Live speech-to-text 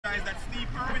emphasize that Steve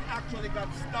Irwin actually got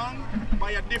stung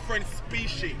by a different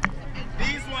species.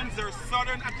 These ones are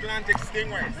Southern Atlantic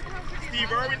stingrays.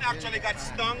 Steve Irwin actually got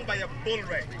stung by a bull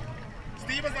ray.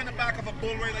 Steve was on the back of a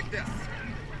bull ray like this.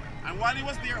 And while he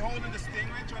was there holding the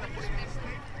stingray, trying to put it in the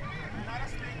stick, another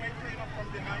stingray came up from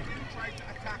behind him, tried to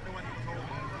attack the one he was holding.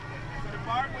 So the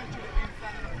barb went through the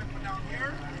inside of the pepper down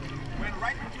here, went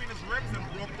right between his ribs and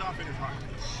broke off in his heart.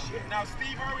 Now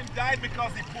Steve Irwin died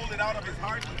because he pulled it out of his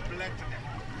heart and bled to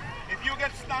death. If you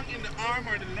get stung in the arm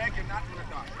or the leg, you're not going to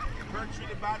die. It hurts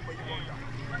really bad, but you won't die.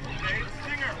 Okay?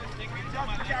 Stinger, it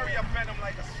doesn't carry a venom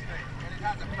like a snake, and it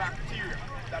has a bacteria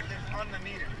that lives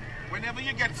underneath it. Whenever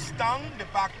you get stung, the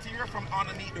bacteria from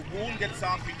underneath the wound gets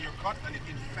off in your cut and it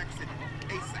infects it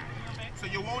ASAP. So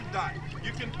you won't die.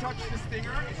 You can touch the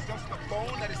stinger, it's just a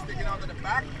bone that is sticking out of the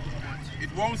back.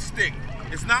 It won't sting.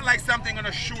 It's not like something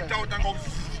gonna shoot out and go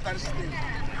and sting.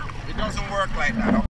 It doesn't work like that.